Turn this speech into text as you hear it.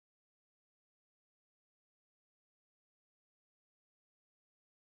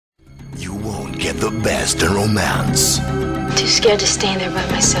Get the best in romance. Too scared to stand there by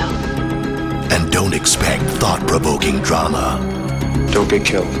myself. And don't expect thought-provoking drama. Don't get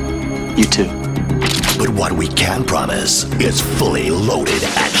killed. You too. But what we can promise is fully loaded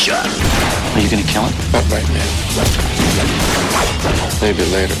action. Are you gonna kill him? Not right now. Maybe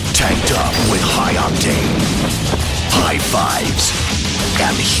later. Tanked up with high octane, high fives,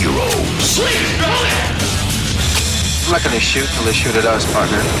 and heroes. I'm not gonna shoot till they shoot at us,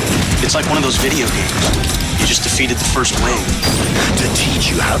 partner. It's like one of those video games. You just defeated the first wave. To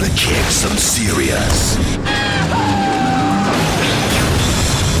teach you how to kick some serious.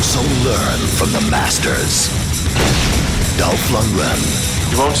 So learn from the masters. Dolph Lundgren.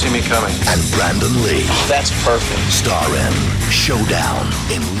 You won't see me coming. And Brandon Lee. That's perfect. Starring Showdown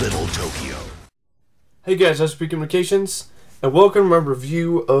in Little Tokyo. Hey guys, that's Speak Communications, and welcome to my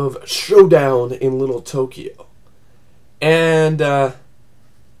review of Showdown in Little Tokyo. And,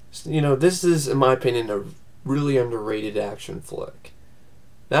 this is, in my opinion, a really underrated action flick.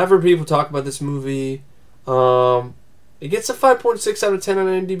 Now, I've heard people talk about this movie. It gets a 5.6 out of 10 on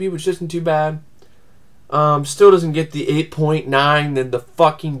IMDb, which isn't too bad. Still doesn't get the 8.9 that the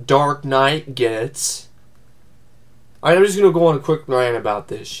fucking Dark Knight gets. Alright, I'm just gonna go on a quick rant about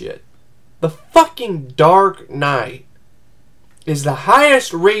this shit. The fucking Dark Knight is the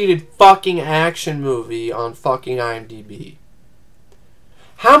highest rated fucking action movie on fucking IMDb.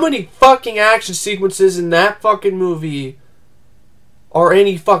 How many fucking action sequences in that fucking movie are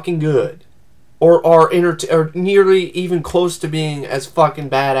any fucking good? Or are nearly even close to being as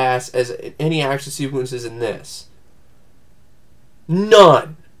fucking badass as any action sequences in this?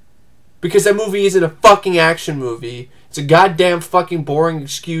 None. Because that movie isn't a fucking action movie. It's a goddamn fucking boring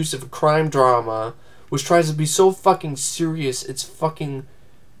excuse of a crime drama which tries to be so fucking serious it's fucking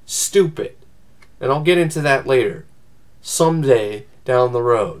stupid. And I'll get into that later. Someday down the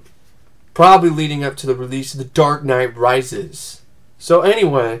road. Probably leading up to the release of The Dark Knight Rises. So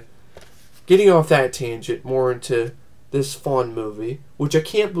anyway, getting off that tangent, more into this fun movie, which I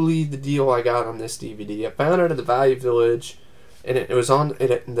can't believe the deal I got on this DVD. I found it at the Value Village, and it was on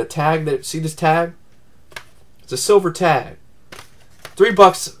the tag. See this tag? It's a silver tag.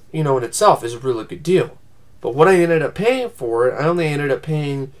 $3, in itself is a really good deal. But what I ended up paying for it, I only ended up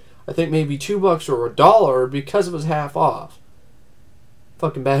paying, I think maybe $2 or $1 because it was half off.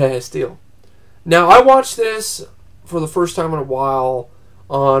 Fucking badass deal. Now, I watched this for the first time in a while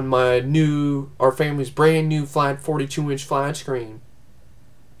on our family's brand new flat 42-inch flat screen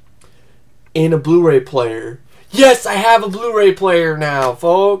in a Blu-ray player. Yes, I have a Blu-ray player now,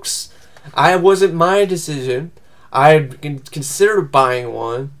 folks. It wasn't my decision. I had considered buying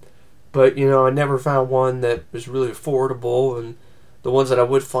one, but I never found one that was really affordable, and the ones that I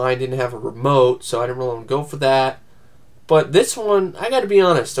would find didn't have a remote, so I didn't really want to go for that. But this one, I gotta be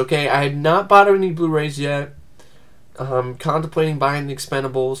honest, okay? I had not bought any Blu-rays yet. Contemplating buying the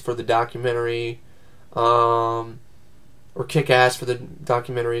Expendables for the documentary, or Kick-Ass for the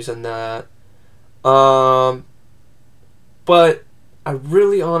documentaries and that. But I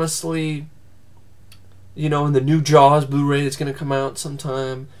really honestly, in the new Jaws Blu-ray that's going to come out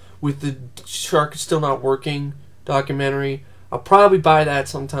sometime with the Shark Is Still Not Working documentary, I'll probably buy that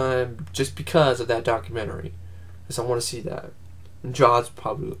sometime just because of that documentary, because I want to see that. And Jaws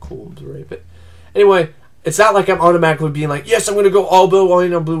probably look cool on Blu-ray, but anyway, it's not like I'm automatically being like, yes, I'm going to go all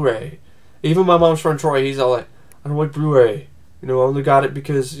in on Blu-ray. Even my mom's friend Troy, he's all like, I don't like Blu-ray. I only got it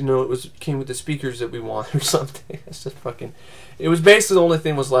because, it came with the speakers that we want or something. It's just fucking... It was basically the only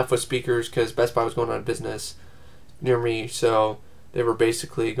thing was left with speakers because Best Buy was going out of business near me. So they were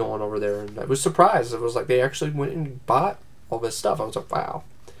basically going over there. And I was surprised. It was like they actually went and bought all this stuff. I was like, wow.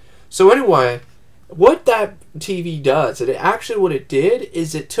 So anyway, what that TV does, what it did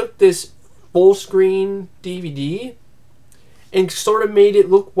is it took this full screen DVD and sort of made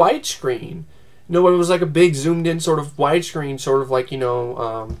it look widescreen. It was like a big zoomed in sort of widescreen, sort of like,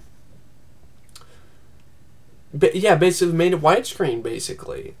 basically made it widescreen,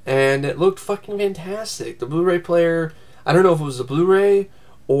 basically. And it looked fucking fantastic. The Blu-ray player, I don't know if it was a Blu-ray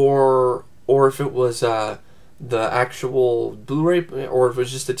or if it was the actual Blu-ray, or if it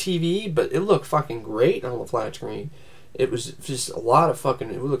was just a TV, but it looked fucking great on the flat screen. It was just a lot of fucking,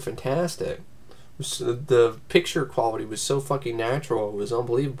 it looked fantastic. The picture quality was so fucking natural, it was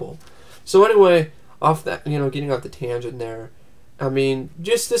unbelievable. So anyway, off that, getting off the tangent there, I mean,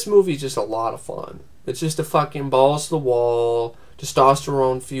 just this movie is just a lot of fun. It's just a fucking balls to the wall,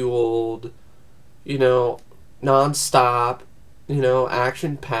 testosterone fueled, non-stop,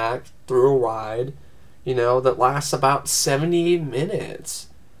 action packed thrill ride, that lasts about 78 minutes.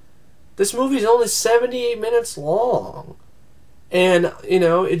 This movie's only 78 minutes long. And, you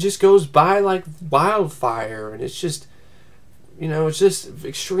know, it just goes by like wildfire, and it's just, you know, it's just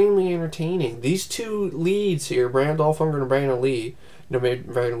extremely entertaining. These two leads here, Dolph Lundgren and Brandon Lee, you know, may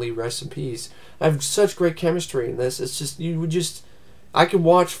Brandon Lee rest in peace, have such great chemistry in this. It's just, I could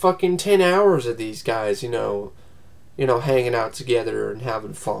watch fucking 10 hours of these guys, you know, hanging out together and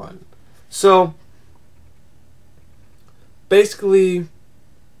having fun. So, basically,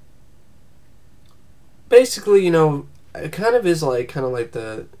 you know, it kind of like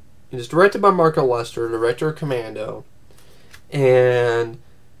it's directed by Marco Lester, director of Commando, and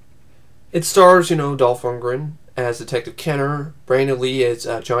it stars, you know, Dolph Lundgren as Detective Kenner, Brandon Lee as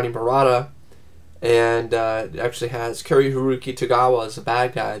Johnny Murata, and it actually has Cary-Hiroyuki Tagawa as the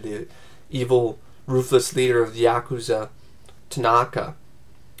bad guy, the evil, ruthless leader of the Yakuza, Tanaka.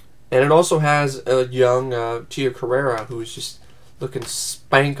 And it also has a young Tia Carrere, who is just looking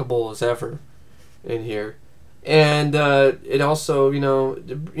spankable as ever in here. And it also, you know,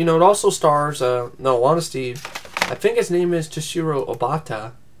 it also stars, no, honesty, I think his name is Toshiro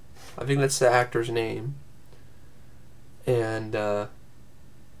Obata. I think that's the actor's name. And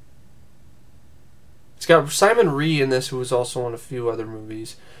it's got Simon Rhee in this, who was also in a few other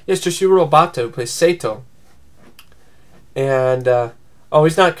movies. Yes, Toshiro Obata, who plays Seto. And, oh,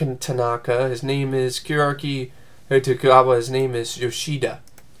 he's not Tanaka. His name is Cary-Hiroyuki Tagawa. His name is Yoshida.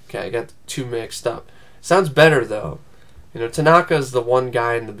 Okay, I got the two mixed up. Sounds better, though. You know, Tanaka is the one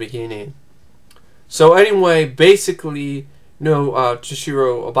guy in the beginning. So, anyway, basically, you know,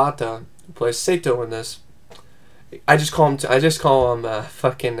 Toshiro Obata, who plays Seto in this, I call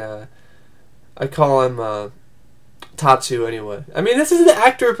him Tatsu, anyway. I mean, this is the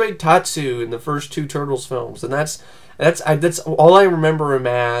actor who played Tatsu in the first two Turtles films, and that's all I remember him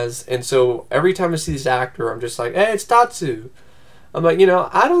as. And so every time I see this actor, I'm just like, hey, it's Tatsu. I'm like, you know,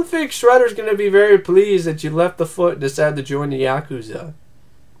 I don't think Shredder's going to be very pleased that you left the foot and decided to join the Yakuza.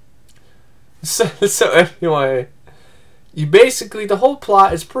 So anyway, the whole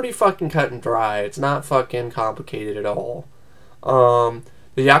plot is pretty fucking cut and dry. It's not fucking complicated at all. The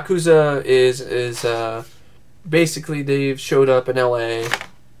Yakuza is basically, they've showed up in LA,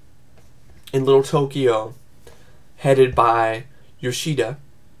 in Little Tokyo, headed by Yoshida,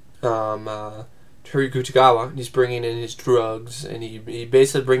 Hiroyuki Tagawa, and he's bringing in his drugs, and he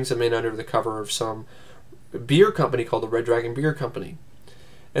basically brings them in under the cover of some beer company called the Red Dragon Beer Company.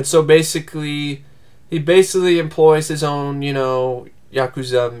 And so basically, he basically employs his own, you know,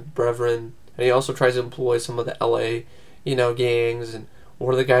 Yakuza brethren, and he also tries to employ some of the LA, you know, gangs. And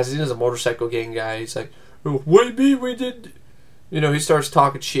one of the guys, he's a motorcycle gang guy, he's like, what do you mean we did? You know, he starts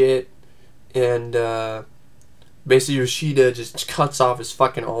talking shit, and basically Yoshida just cuts off his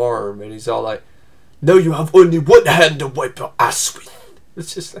fucking arm, and he's all like, no, you have only one hand to wipe your ass with.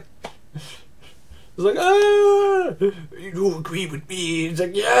 It's just like, it's like, you agree with me? It's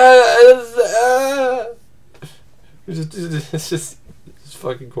like, yes. It's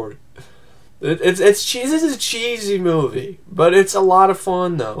fucking corny. It's cheesy. This is a cheesy movie, but it's a lot of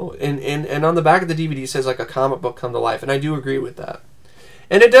fun though. And on the back of the DVD it says like a comic book come to life, and I do agree with that.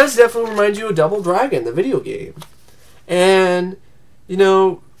 And it does definitely remind you of Double Dragon, the video game. And you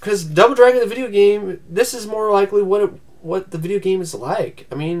know, because Double Dragon, the video game, this is more likely what the video game is like.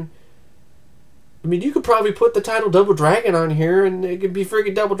 I mean, you could probably put the title Double Dragon on here, and it could be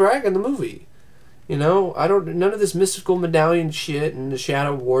freaking Double Dragon, the movie. You know, none of this mystical medallion shit and the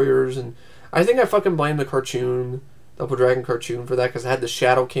Shadow Warriors, and I think I fucking blame the cartoon, Double Dragon cartoon, for that, because it had the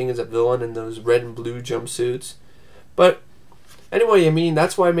Shadow King as a villain in those red and blue jumpsuits. But anyway, I mean,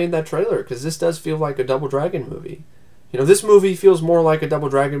 that's why I made that trailer, because this does feel like a Double Dragon movie. You know, this movie feels more like a Double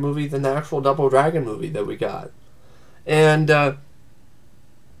Dragon movie than the actual Double Dragon movie that we got. And, of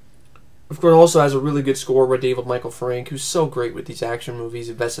course, also has a really good score by David Michael Frank, who's so great with these action movies.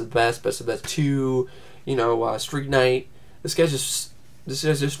 Best of the Best, Best of the Best 2, you know, Street Night. This guy's just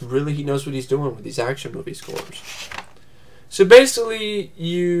really, he knows what he's doing with these action movie scores. So basically,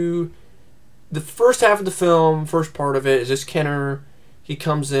 the first half of the film, first part of it, is just Kenner. He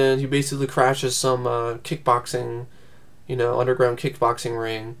comes in, he basically crashes some kickboxing, you know, underground kickboxing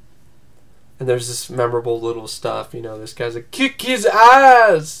ring. And there's this memorable little stuff, you know, this guy's like, kick his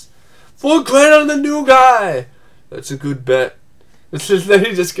ass! Full credit on the new guy! That's a good bet. It's just that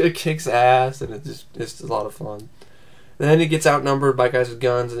he just kicks ass, and it's a lot of fun. And then he gets outnumbered by guys with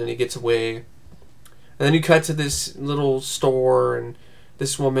guns, and then he gets away. And then you cut to this little store, and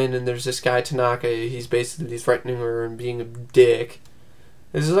this woman, and there's this guy, Tanaka, he's basically threatening her and being a dick.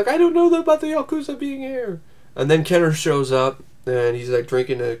 And he's like, I don't know about the Yakuza being here. And then Kenner shows up, and he's like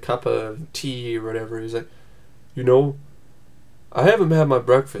drinking a cup of tea or whatever. He's like, you know, I haven't had my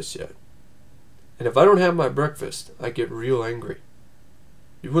breakfast yet. And if I don't have my breakfast, I get real angry.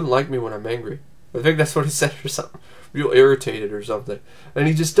 You wouldn't like me when I'm angry. I think that's what he said or something. Real irritated or something. And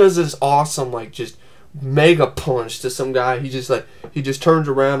he just does this awesome, like, just mega punch to some guy. He just turns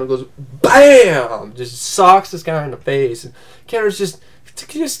around and goes, BAM! Just socks this guy in the face. And Kenner's just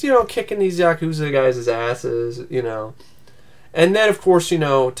kicking these Yakuza guys' asses, And then, of course,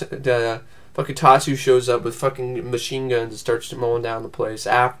 the fucking Tatsu shows up with fucking machine guns and starts mowing down the place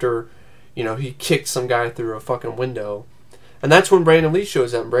after, he kicked some guy through a fucking window. And that's when Brandon Lee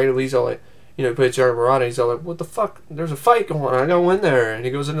shows up. And Brandon Lee's all like, he plays Johnny Murata. He's all like, what the fuck? There's a fight going on. I gotta go in there. And he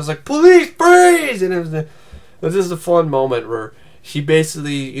goes in and is like, police, freeze! And it was just a fun moment where he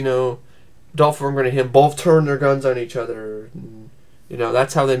basically, Dolph Lundgren and him both turn their guns on each other. And,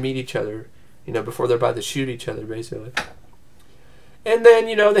 that's how they meet each other, before they're about to shoot each other, basically. And then,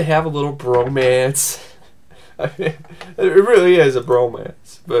 they have a little bromance. It really is a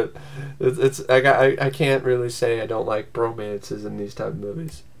bromance. But I can't really say I don't like bromances in these type of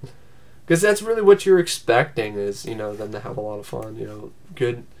movies. Because that's really what you're expecting is, them to have a lot of fun,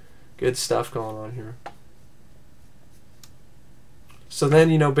 good stuff going on here. So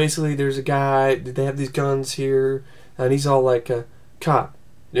then, basically there's a guy, they have these guns here, and he's all like, cop.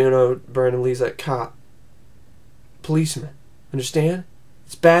 Brandon Lee's like, cop. Policeman. Understand?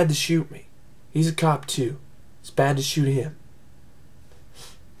 It's bad to shoot me. He's a cop too. It's bad to shoot him.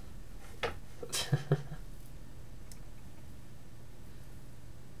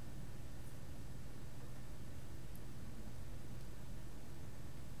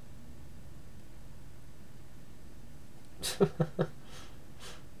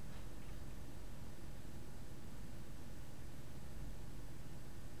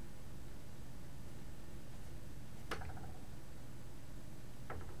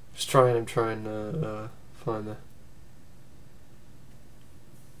 I'm trying to find the...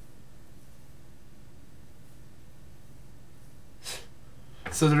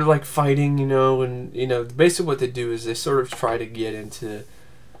 So they're like fighting, and basically what they do is they sort of try to get into,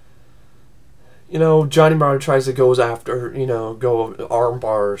 Johnny Murata tries to goes after, go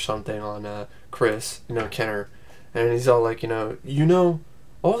armbar or something on Chris, Kenner, and he's all like,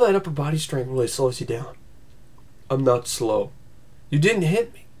 all that upper body strength really slows you down. I'm not slow. You didn't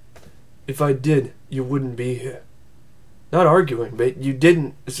hit me. If I did, you wouldn't be here. Not arguing, but you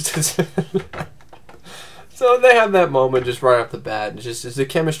didn't. So they have that moment just right off the bat. And just the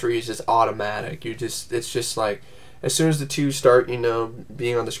chemistry is just automatic. It's just like as soon as the two start,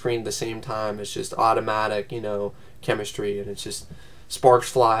 being on the screen at the same time, it's just automatic, chemistry, and it's just sparks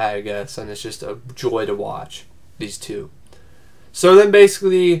fly, I guess, and it's just a joy to watch these two. So then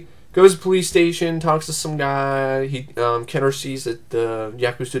basically goes to the police station, talks to some guy. Kenner sees that the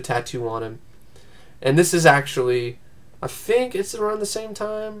Yakuza tattoo on him, and this is actually, I think it's around the same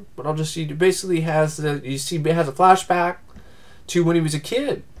time, but I'll just see. It basically it has a flashback to when he was a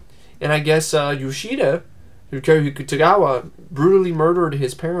kid, and I guess Yoshida, Cary-Hiroyuki Tagawa, brutally murdered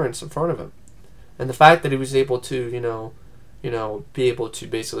his parents in front of him, and the fact that he was able to, be able to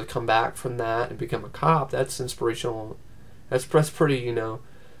basically come back from that and become a cop, that's inspirational. That's pretty,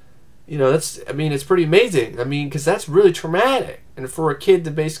 it's pretty amazing. Because that's really traumatic, and for a kid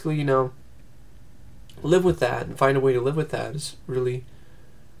to basically, live with that and find a way to live with that is really,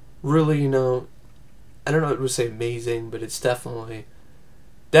 really, I don't know what to say amazing, but it's definitely,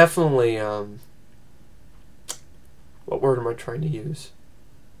 what word am I trying to use?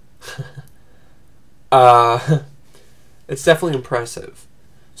 It's definitely impressive.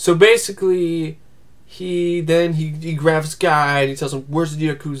 So basically, he grabs this guy and he tells him, "Where's the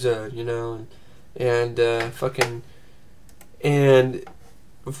Yakuza?" And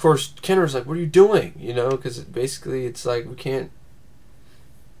of course Kenner's like, "What are you doing?" Because basically it's like we can't.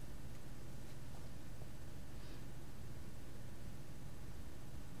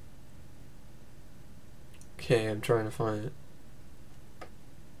 Okay, I'm trying to find it.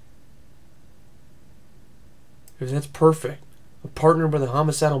 Because that's perfect. A partner with a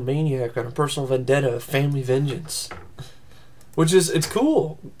homicidal maniac on a personal vendetta of family vengeance. Which is, it's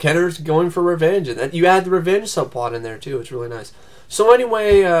cool. Kenner's going for revenge. And you add the revenge subplot in there too. It's really nice. So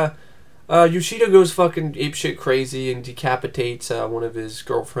anyway, Yoshida goes fucking apeshit crazy and decapitates one of his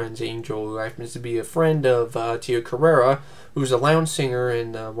girlfriends, Angel, who happens to be a friend of Tia Carrere, who's a lounge singer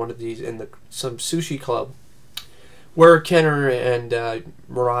in some sushi club, where Kenner and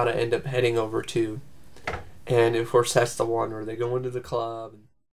Murata end up heading over to. And of course that's the one where they go into the club.